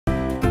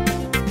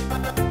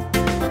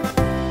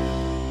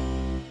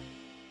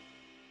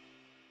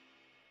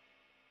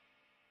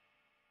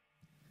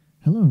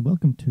Hello and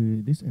welcome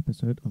to this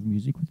episode of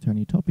Music with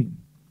Tony Toppi.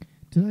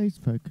 Today's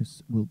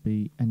focus will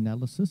be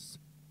analysis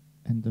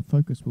and the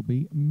focus will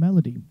be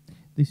melody.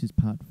 This is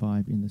part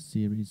 5 in the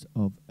series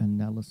of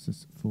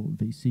analysis for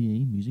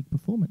VCE music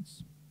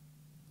performance.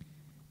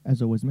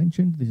 As I was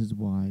mentioned, this is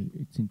why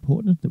it's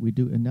important that we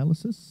do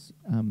analysis.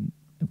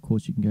 Of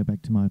course, you can go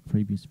back to my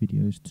previous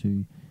videos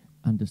to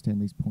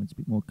understand these points a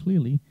bit more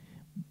clearly,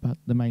 but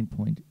the main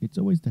point, it's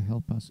always to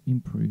help us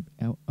improve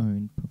our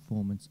own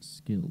performance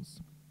skills.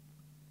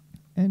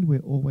 And we're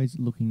always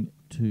looking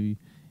to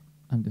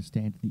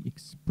understand the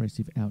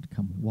expressive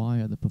outcome. Why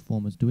are the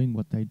performers doing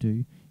what they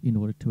do in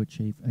order to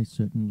achieve a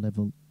certain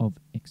level of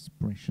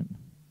expression?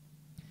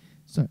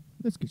 So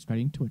let's get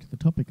straight into it. The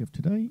topic of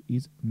today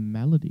is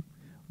melody.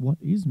 What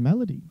is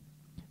melody?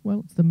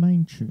 Well, it's the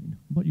main tune,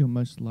 what you're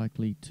most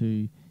likely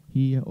to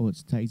hear or it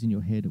stays in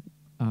your head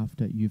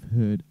after you've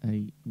heard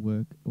a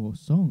work or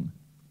song.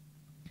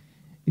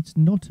 It's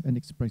not an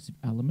expressive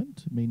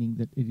element, meaning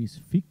that it is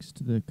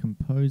fixed. The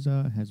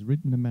composer has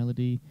written a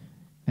melody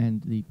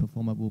and the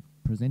performer will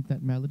present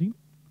that melody,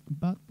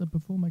 but the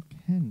performer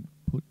can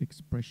put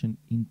expression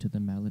into the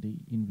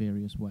melody in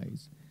various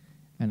ways,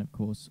 and of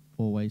course,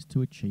 always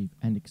to achieve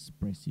an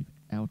expressive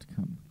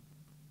outcome.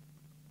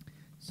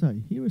 So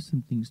here are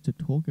some things to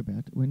talk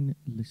about when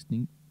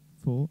listening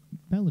for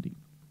melody.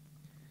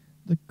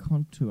 The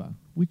contour,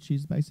 which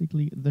is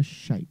basically the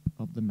shape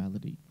of the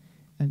melody.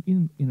 And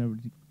in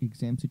an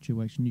exam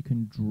situation, you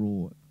can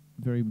draw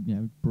very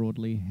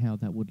broadly how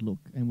that would look.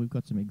 And we've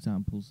got some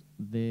examples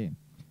there.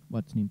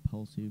 What's an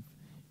impulsive,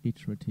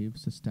 iterative,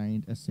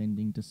 sustained,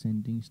 ascending,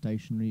 descending,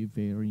 stationary,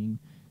 varying.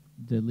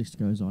 The list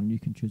goes on. You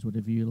can choose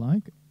whatever you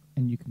like,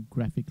 and you can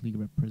graphically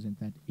represent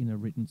that in a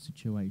written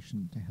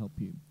situation to help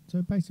you.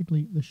 So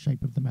basically, the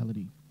shape of the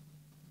melody.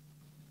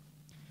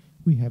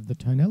 We have the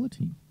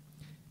tonality,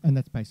 and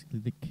that's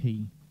basically the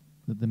key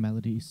that the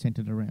melody is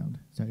centered around.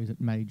 So is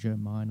it major,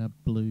 minor,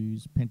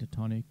 blues,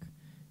 pentatonic,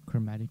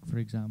 chromatic, for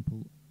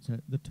example? So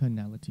the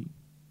tonality.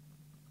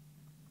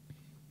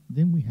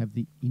 Then we have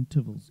the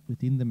intervals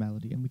within the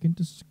melody, and we can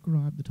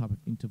describe the type of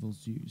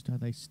intervals used. Are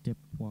they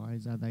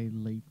stepwise? Are they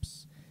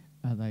leaps?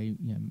 Are they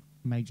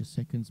major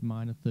seconds,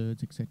 minor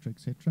thirds, etc.,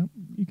 etc.?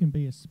 You can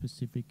be as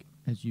specific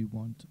as you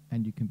want,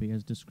 and you can be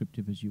as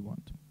descriptive as you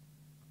want.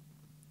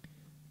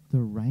 The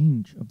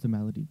range of the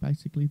melody,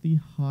 basically the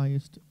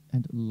highest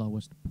and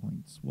lowest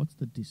points. What's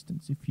the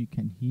distance? If you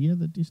can hear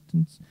the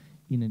distance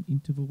in an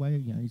interval way,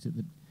 is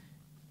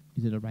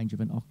it a range of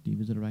an octave?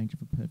 Is it a range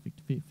of a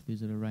perfect fifth?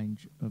 Is it a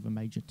range of a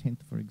major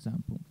tenth, for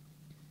example?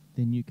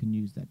 Then you can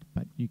use that,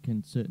 but you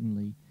can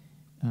certainly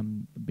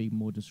be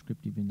more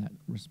descriptive in that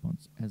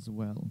response as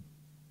well.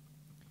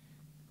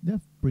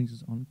 That brings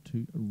us on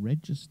to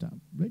register.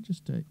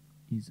 Register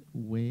is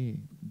where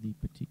the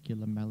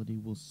particular melody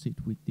will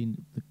sit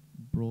within the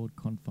broad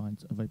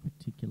confines of a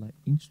particular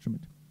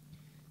instrument.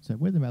 So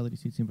where the melody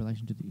sits in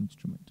relation to the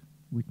instrument.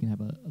 We can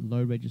have a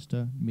low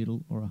register,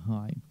 middle, or a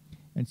high.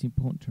 And it's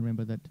important to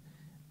remember that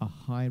a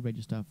high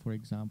register, for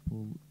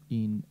example,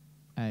 in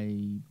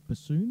a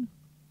bassoon,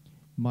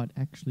 might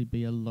actually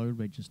be a low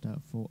register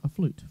for a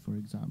flute, for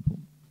example.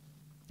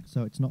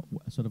 So it's not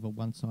sort of a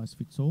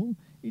one-size-fits-all.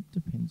 It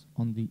depends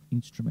on the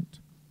instrument.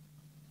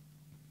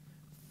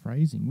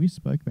 Phrasing. We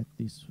spoke about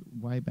this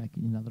way back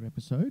in another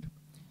episode,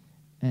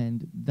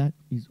 and that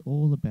is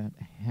all about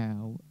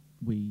how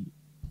we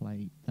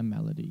play a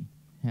melody,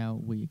 how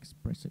we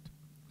express it.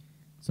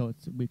 So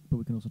but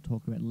we can also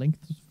talk about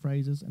length of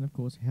phrases and, of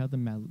course, how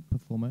the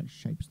performer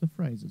shapes the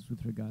phrases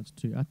with regards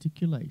to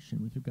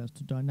articulation, with regards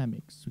to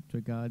dynamics, with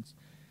regards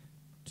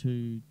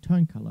to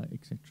tone colour,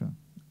 etc.,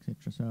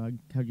 etc. So I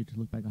encourage you to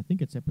look back. I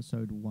think it's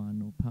episode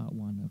 1 or part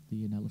 1 of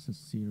the analysis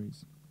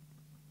series.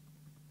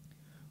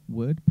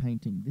 Word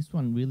painting. This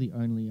one really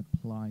only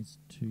applies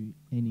to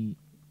any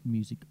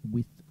music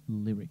with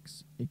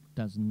lyrics. It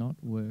does not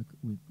work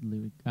with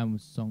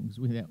songs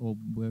without, or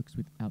works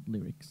without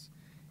lyrics,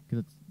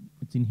 because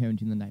it's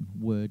inherent in the name,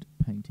 word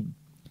painting.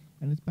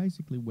 And it's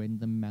basically when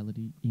the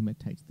melody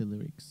imitates the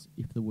lyrics.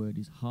 If the word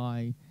is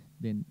high,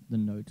 then the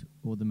note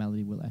or the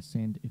melody will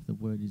ascend. If the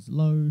word is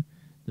low,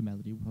 the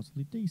melody will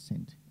possibly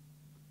descend.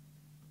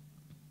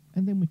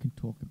 And then we can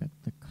talk about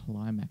the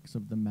climax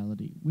of the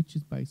melody, which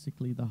is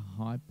basically the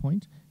high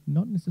point,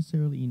 not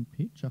necessarily in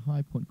pitch. A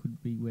high point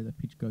could be where the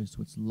pitch goes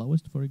to its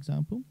lowest, for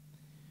example.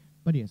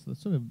 But yes, the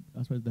sort of,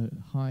 I suppose, the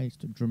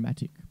highest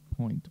dramatic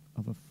point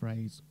of a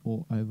phrase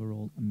or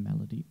overall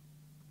melody.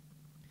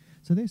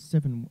 So there's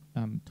 7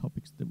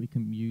 topics that we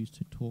can use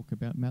to talk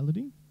about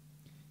melody.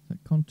 So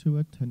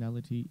contour,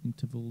 tonality,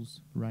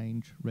 intervals,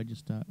 range,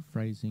 register,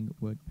 phrasing,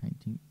 word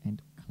painting,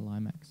 and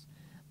climax.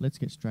 Let's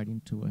get straight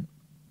into a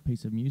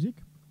piece of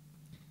music,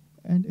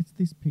 and it's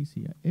this piece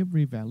here,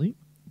 Every Valley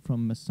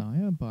from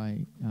Messiah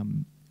by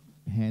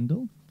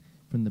Handel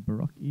from the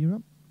Baroque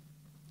era.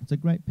 It's a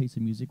great piece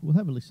of music. We'll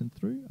have a listen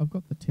through. I've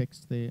got the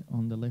text there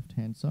on the left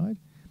hand side,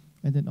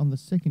 and then on the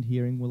second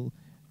hearing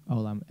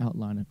I'll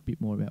outline a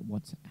bit more about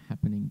what's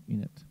happening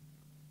in it.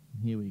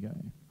 Here we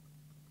go.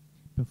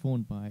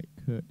 Performed by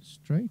Kurt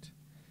Straight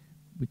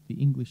with the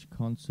English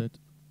concert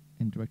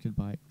and directed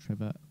by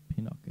Trevor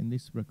Pinnock. And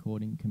this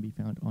recording can be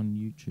found on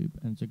YouTube,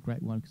 and it's a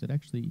great one because it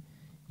actually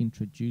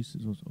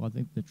introduces, or I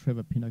think the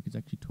Trevor Pinnock is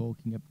actually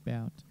talking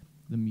about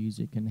the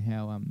music and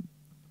how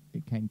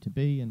it came to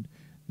be and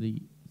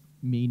the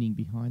meaning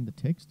behind the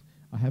text.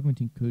 I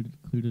haven't included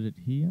it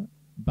here,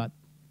 but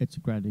it's a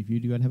great review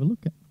to go and have a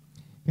look at.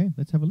 Okay,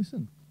 let's have a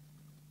listen.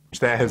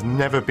 There has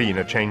never been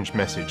a changed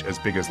message as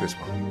big as this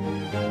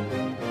one.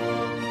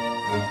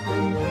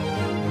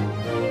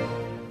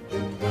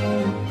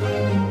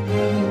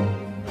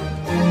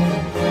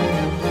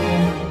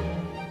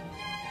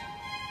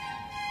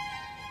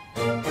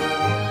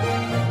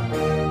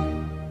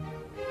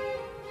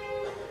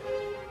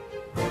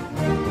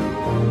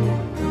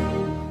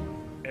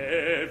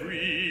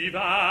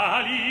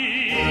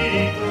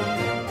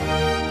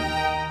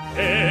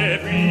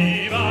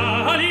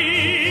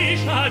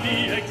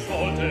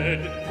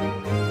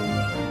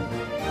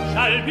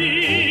 Shall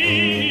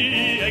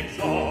be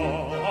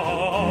exalted.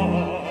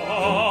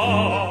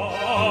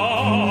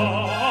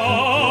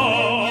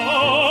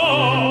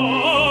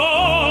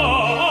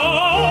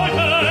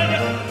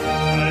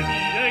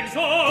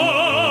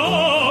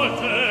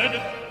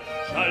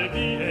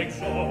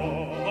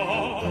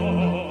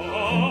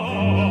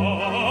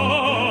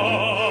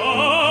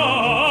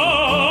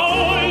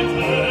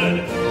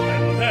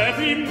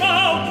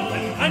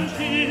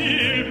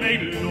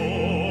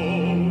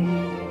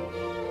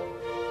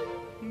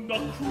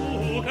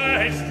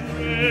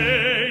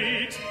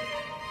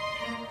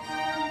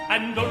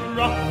 And the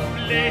rough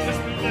places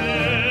plain.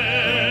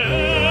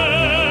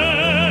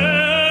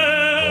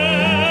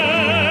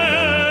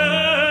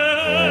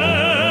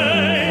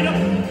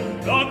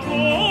 The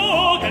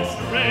crooked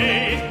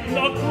straight,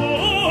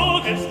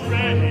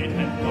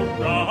 and the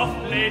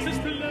rough places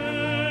plain.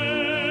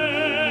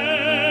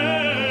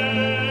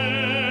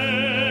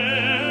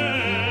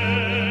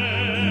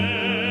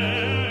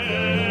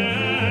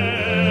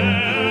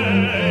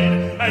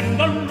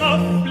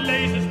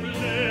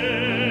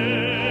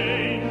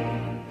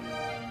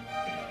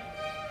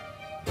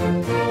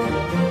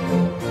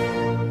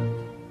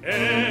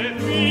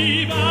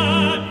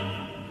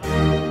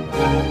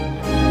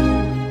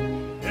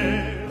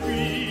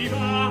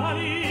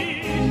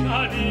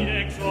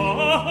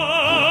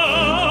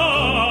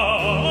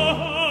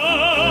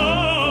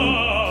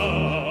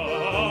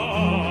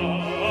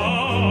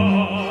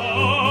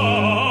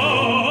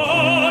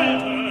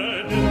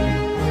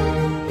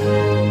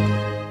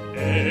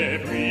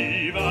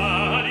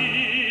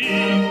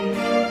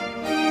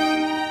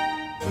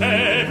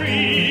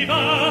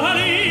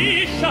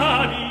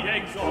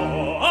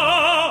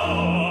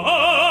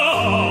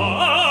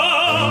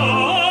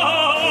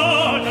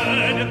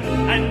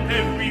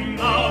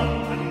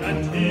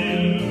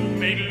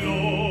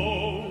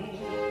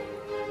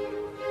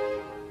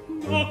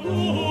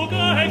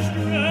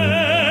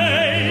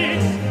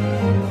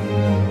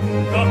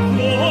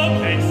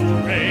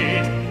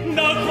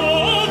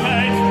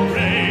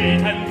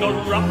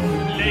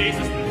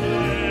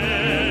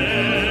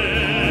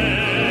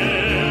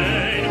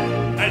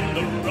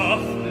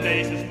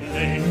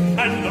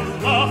 And the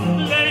rough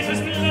places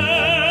plain.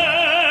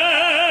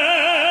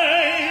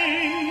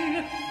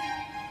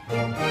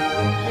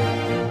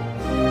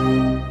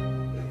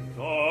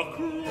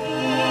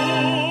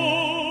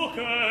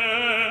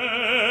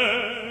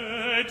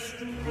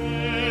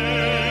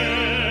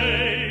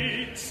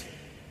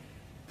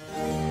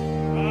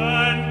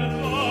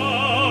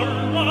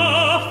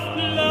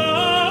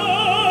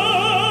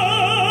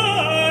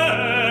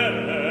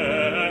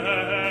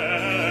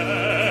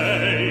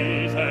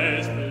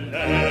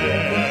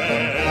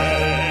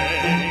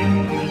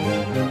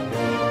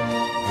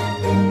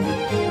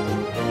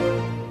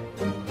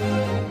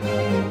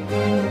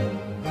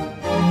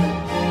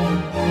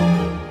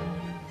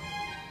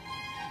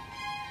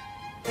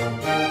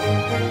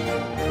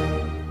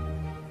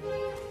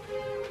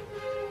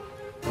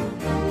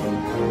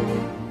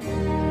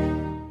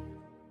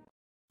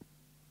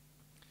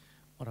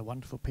 What a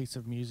wonderful piece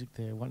of music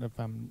there. One of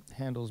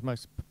Handel's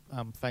most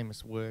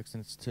famous works,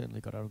 and it's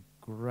certainly got a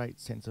great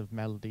sense of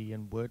melody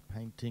and word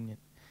painting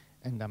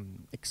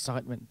and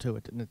excitement to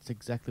it, and it's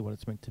exactly what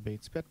it's meant to be.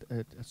 It's about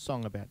a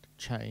song about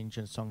change,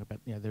 and a song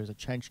about, there is a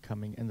change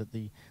coming, and that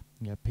the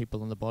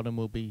people on the bottom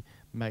will be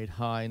made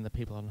high and the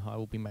people on high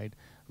will be made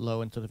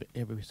low, and sort of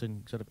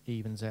everything sort of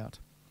evens out.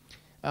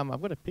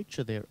 I've got a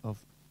picture there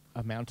of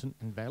a mountain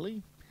and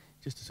valley,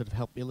 just to sort of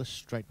help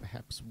illustrate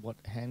perhaps what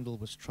Handel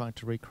was trying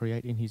to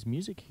recreate in his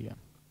music here.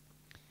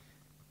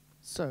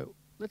 So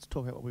let's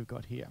talk about what we've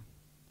got here.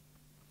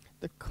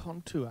 The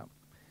contour.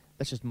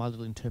 That's just my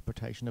little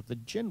interpretation of the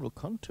general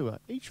contour.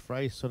 Each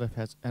phrase sort of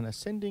has an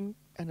ascending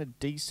and a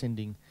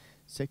descending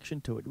section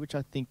to it, which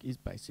I think is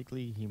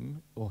basically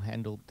him, or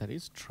Handel that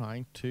is,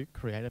 trying to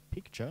create a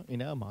picture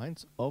in our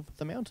minds of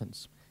the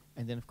mountains.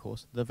 And then of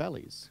course the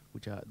valleys,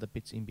 which are the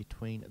bits in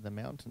between the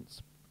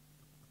mountains.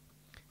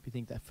 If you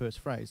think that first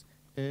phrase,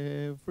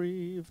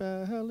 every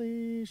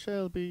valley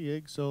shall be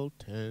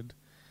exalted.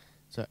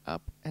 So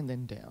up and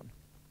then down.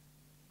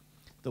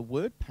 The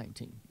word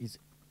painting is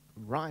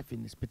rife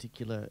in this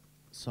particular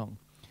song.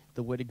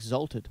 The word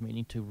exalted,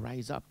 meaning to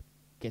raise up,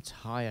 gets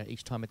higher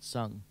each time it's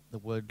sung. The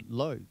word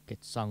low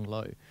gets sung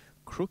low.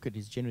 Crooked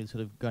is generally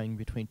sort of going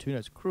between two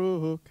notes.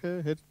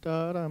 Crooked,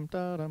 da-dum,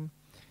 da-dum.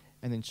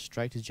 And then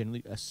straight is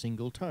generally a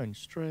single tone.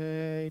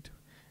 Straight.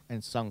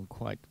 And sung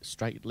quite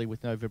straightly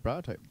with no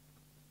vibrato.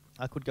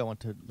 I could go on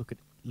to look at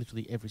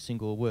literally every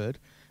single word,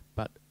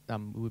 but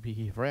we would be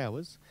here for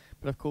hours.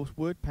 But of course,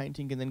 word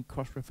painting and then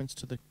cross-reference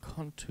to the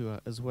contour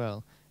as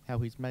well. How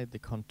he's made the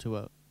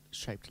contour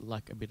shaped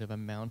like a bit of a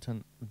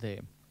mountain there.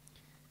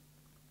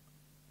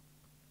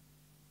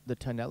 The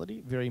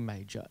tonality, very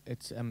major.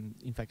 It's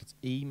in fact it's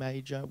E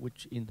major,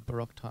 which in the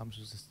Baroque times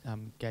was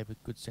gave a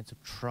good sense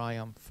of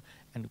triumph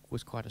and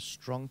was quite a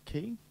strong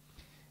key.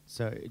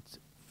 So it's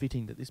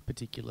fitting that this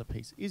particular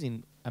piece is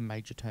in a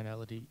major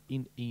tonality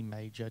in E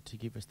major to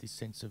give us this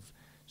sense of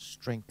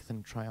strength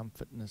and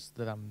triumphantness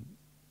that I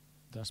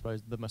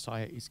suppose the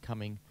Messiah is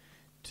coming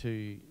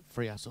to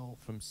free us all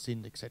from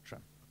sin, etc.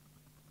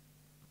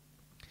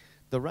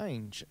 The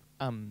range,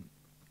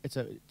 it's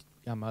a.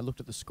 I looked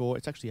at the score.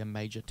 It's actually a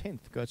major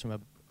 10th. Goes from a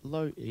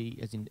low E,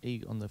 as in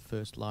E on the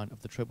first line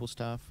of the treble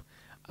staff,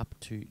 up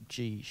to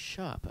G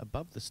sharp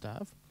above the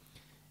staff.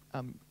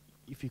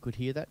 If you could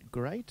hear that,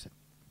 great.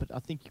 But I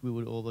think we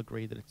would all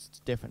agree that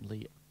it's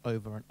definitely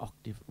over an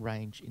octave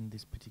range in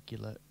this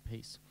particular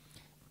piece,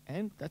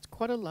 and that's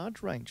quite a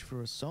large range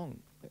for a song,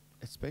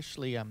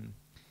 especially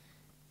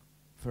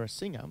for a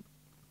singer.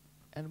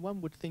 And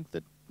one would think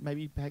that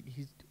maybe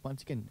he's,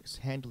 once again,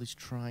 Handel is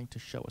trying to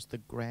show us the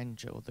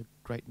grandeur or the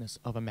greatness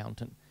of a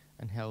mountain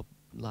and how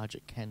large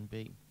it can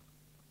be.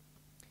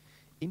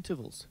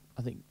 Intervals,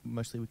 I think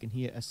mostly we can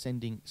hear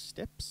ascending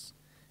steps.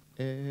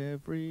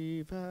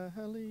 Every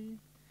valley.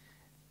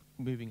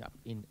 Moving up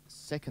in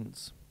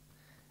seconds.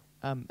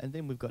 And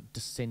then we've got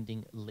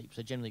descending leaps.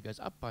 So generally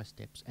goes up by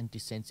steps and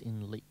descends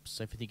in leaps.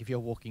 So if you're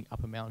walking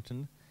up a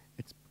mountain,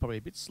 it's probably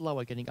a bit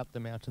slower getting up the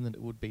mountain than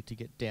it would be to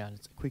get down.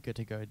 It's quicker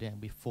to go down.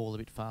 We fall a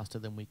bit faster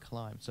than we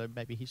climb. So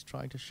maybe he's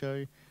trying to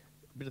show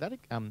a bit of that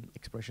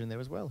expression there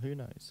as well. Who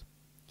knows?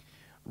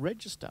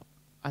 Register.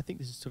 I think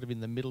this is sort of in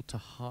the middle to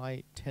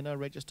high tenor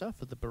register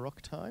for the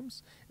Baroque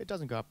times. It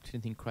doesn't go up to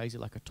anything crazy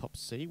like a top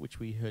C, which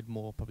we heard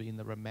more probably in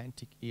the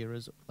Romantic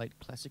eras, late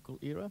Classical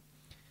era.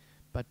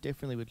 But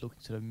definitely we'd look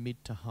sort of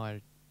mid to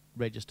high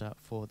register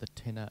for the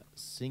tenor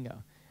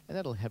singer. And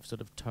that'll have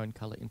sort of tone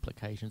colour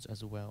implications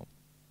as well.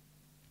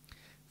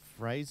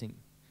 Phrasing.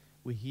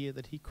 We hear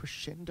that he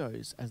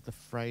crescendos as the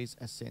phrase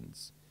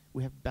ascends.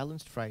 We have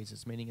balanced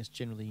phrases, meaning it's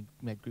generally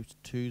groups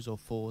of twos or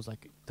fours,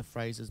 like the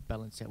phrases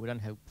balance out. We don't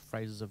have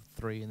phrases of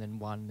 3 and then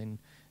 1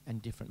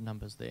 and different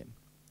numbers there.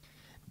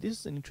 This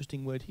is an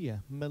interesting word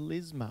here,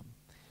 melisma.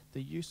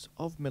 The use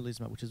of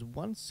melisma, which is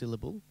one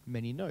syllable,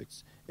 many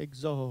notes.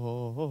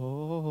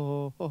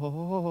 Exo,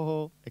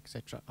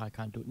 etc. I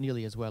can't do it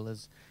nearly as well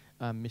as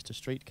Mr.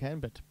 Street can,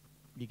 but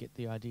you get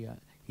the idea.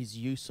 His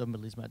use of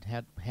melisma,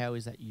 how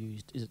is that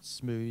used? Is it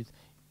smooth?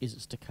 Is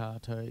it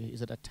staccato?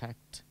 Is it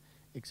attacked?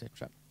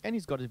 Etc. And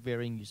he's got a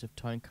varying use of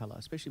tone colour,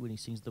 especially when he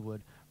sings the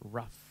word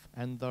rough.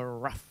 And the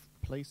rough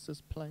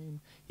places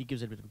plain. He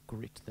gives it a bit of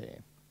grit there.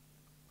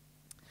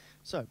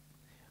 So,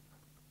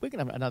 we're going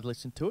to have another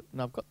listen to it,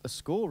 and I've got the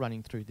score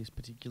running through this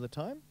particular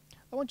time.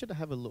 I want you to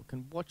have a look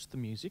and watch the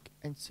music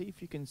and see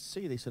if you can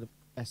see these sort of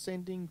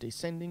ascending,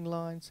 descending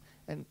lines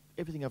and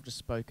everything I've just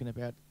spoken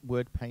about,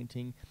 word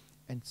painting,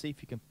 and see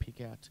if you can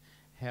pick out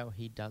how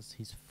he does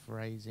his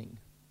phrasing.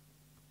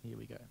 Here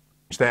we go.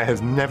 There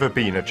has never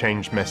been a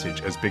changed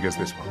message as big as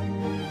this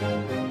one.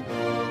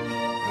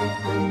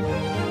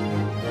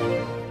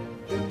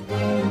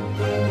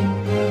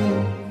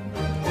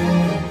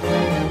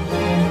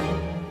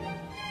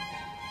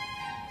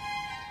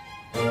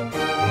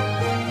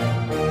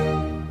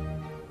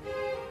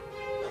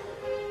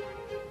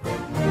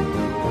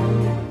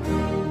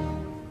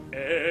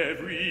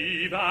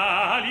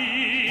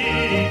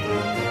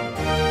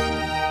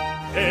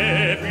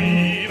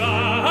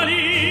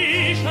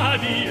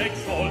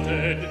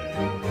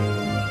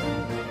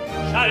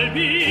 Shall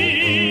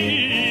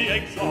be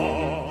exalted,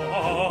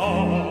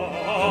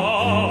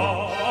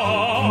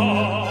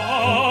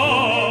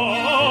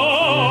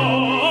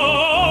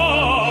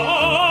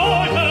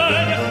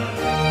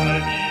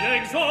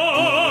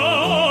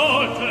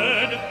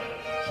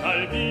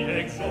 shall be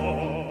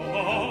exalted,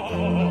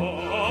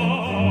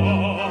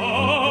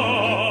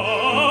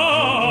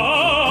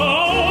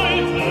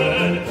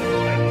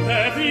 and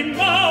every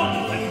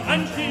mountain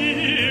and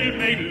hill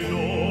made low.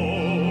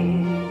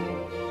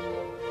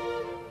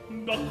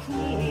 The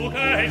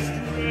crooked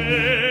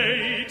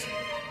straight,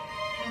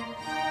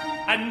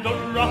 and the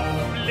rough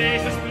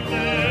places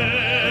plain.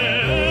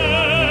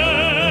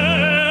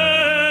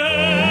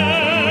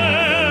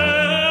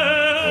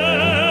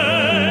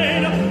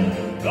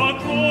 The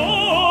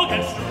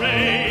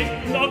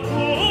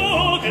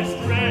crooked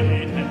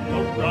straight, and the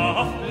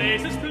rough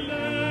places plain.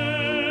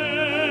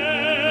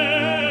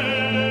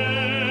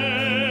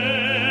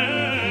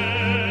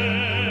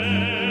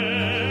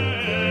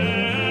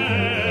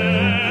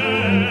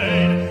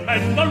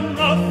 And the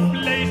rough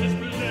places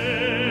plain.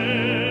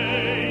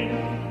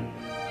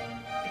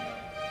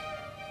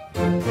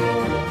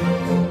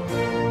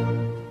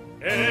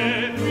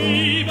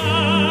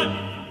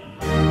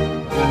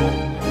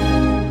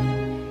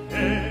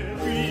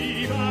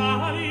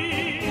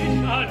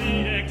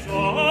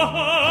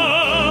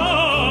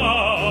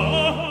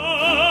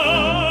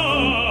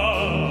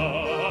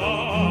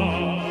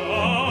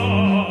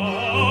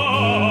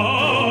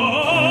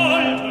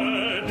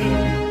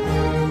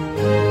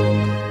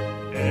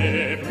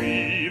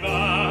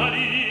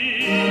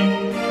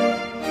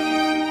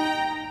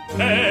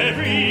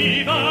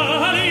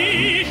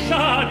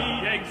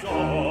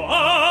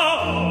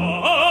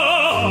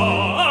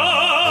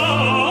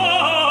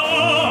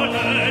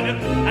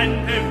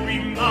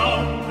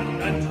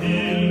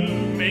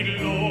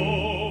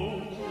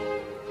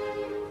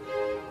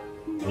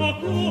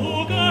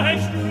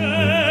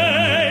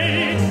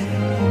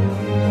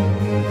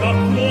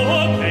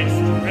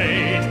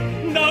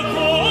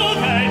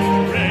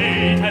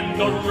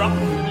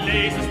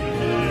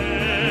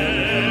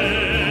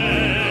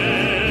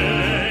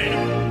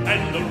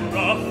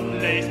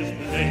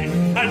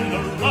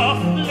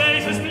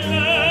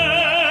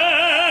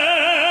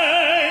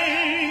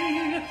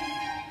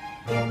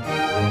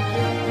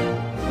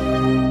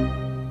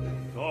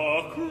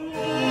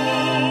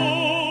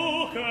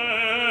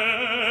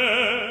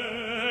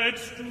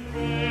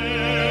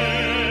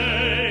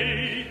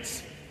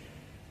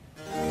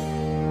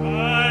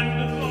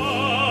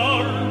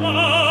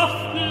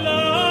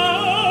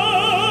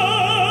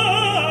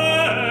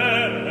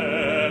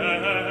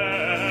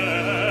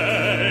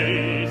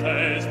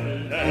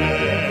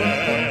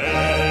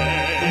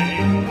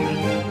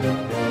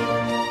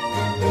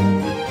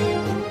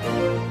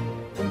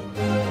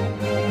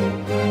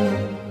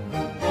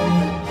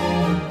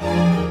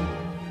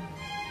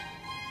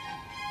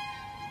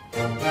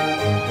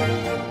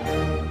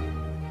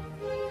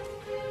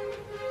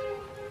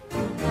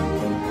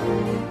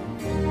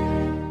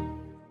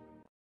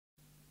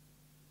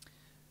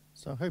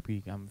 So I hope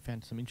you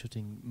found some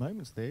interesting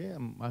moments there.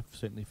 I've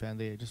certainly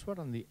found there, just right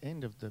on the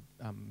end of the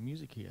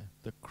music here,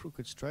 the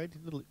crooked straight,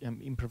 little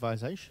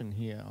improvisation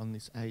here on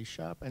this A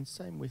sharp, and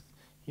same with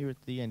here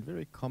at the end,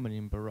 very common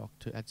in Baroque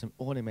to add some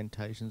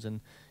ornamentations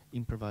and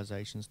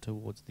improvisations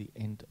towards the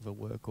end of a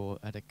work or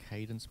at a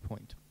cadence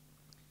point.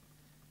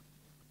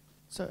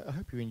 So I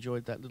hope you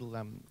enjoyed that little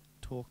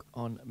talk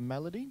on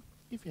melody.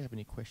 If you have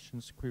any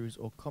questions, queries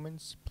or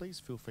comments, please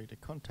feel free to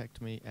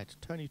contact me at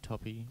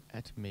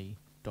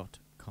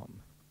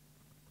tonytoppi@me.com.